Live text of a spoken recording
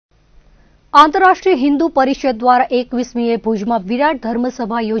આંતરરાષ્ટ્રીય હિન્દુ પરિષદ દ્વારા 21મીએ ભુજમાં વિરાટ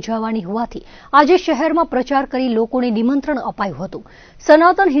ધર્મસભા યોજાવાની હોવાથી આજે શહેરમાં પ્રચાર કરી લોકોને નિમંત્રણ અપાયું હતું।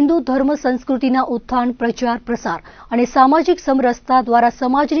 સનાતન હિન્દુ ધર્મ સંસ્કૃતિના ઉત્થાન, પ્રચાર, પ્રસાર અને સામાજિક સમરસતા દ્વારા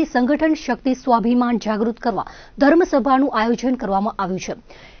સમાજની સંગઠન શક્તિ સ્વાભિમાન જાગૃત કરવા ધર્મસભાનું આયોજન કરવામાં આવ્યું છે।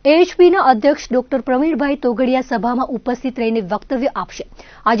 એએચપીના અધ્યક્ષ ડોક્ટર પ્રવીણભાઈ તોગડિયા સભામાં ઉપસ્થિત રહીને વક્તવ્ય આપશે।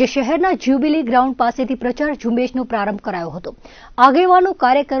 આજે શહેરના જ્યુબિલી ગ્રાઉન્ડ પાસેથી પ્રચાર ઝુંબેશનો પ્રારંભ કરાયો હતો। આગેવાનો,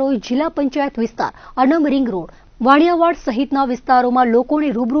 કાર્યકરોએ જિલ્લા પંચાયત વિસ્તાર, અનમ રિંગ રોડ, વાણિયાવાડ સહિતના વિસ્તારોમાં લોકોને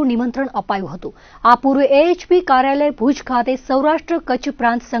રૂબરૂ નિમંત્રણ અપાયું હતું। આ પૂર્વે એએચપી કાર્યાલય ભુજ ખાતે સૌરાષ્ટ્ર કચ્છ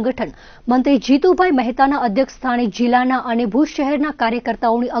પ્રાંત સંગઠન મંત્રી જીતુભાઈ મહેતાના અધ્યક્ષસ્થાને જિલ્લાના અને ભુજ શહેરના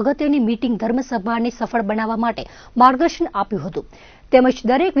કાર્યકર્તાઓની અગત્યની મીટિંગ ધર્મસભાને સફળ બનાવવા માટે માર્ગદર્શન આપ્યું હતું। તેમજ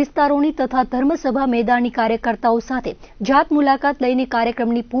દરેક વિસ્તારોની તથા ધર્મસભા મેદાનની કાર્યકર્તાઓ સાથે જાત મુલાકાત લઈને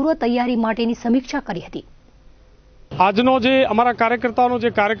કાર્યક્રમની પૂર્વ તૈયારી માટેની સમીક્ષા કરી હતી। આજનો જે અમારા કાર્યકર્તાઓનો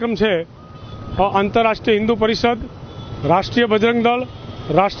જે કાર્યક્રમ છે, આંતરરાષ્ટ્રીય હિન્દુ પરિષદ, રાષ્ટ્રીય બજરંગ દળ,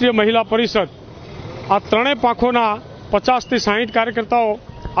 રાષ્ટ્રીય મહિલા પરિષદ, આ ત્રણેય પાંખોના 50 થી 60 કાર્યકર્તાઓ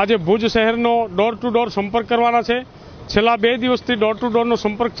આજે ભુજ શહેરનો ડોર ટુ ડોર સંપર્ક કરવાના છે। છેલ્લા 2 દિવસથી ડોર ટુ ડોરનો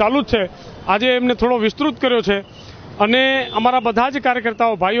સંપર્ક ચાલુ જ છે। આજે એમને થોડો વિસ્તૃત કર્યો છે અને અમારા બધા જ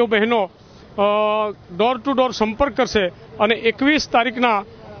કાર્યકર્તાઓ, ભાઈઓ બહેનો ડોર ટુ ડોર સંપર્ક કરશે અને 21 તારીખના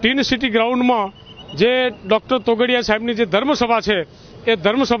ટીન સિટી ગ્રાઉન્ડમાં જે ડોક્ટર તોગડિયા સાહેબની જે ધર્મસભા છે, એ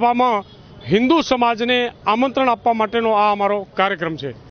ધર્મસભામાં હિન્દુ સમાજને આમંત્રણ આપવા માટેનો આ અમારો કાર્યક્રમ છે।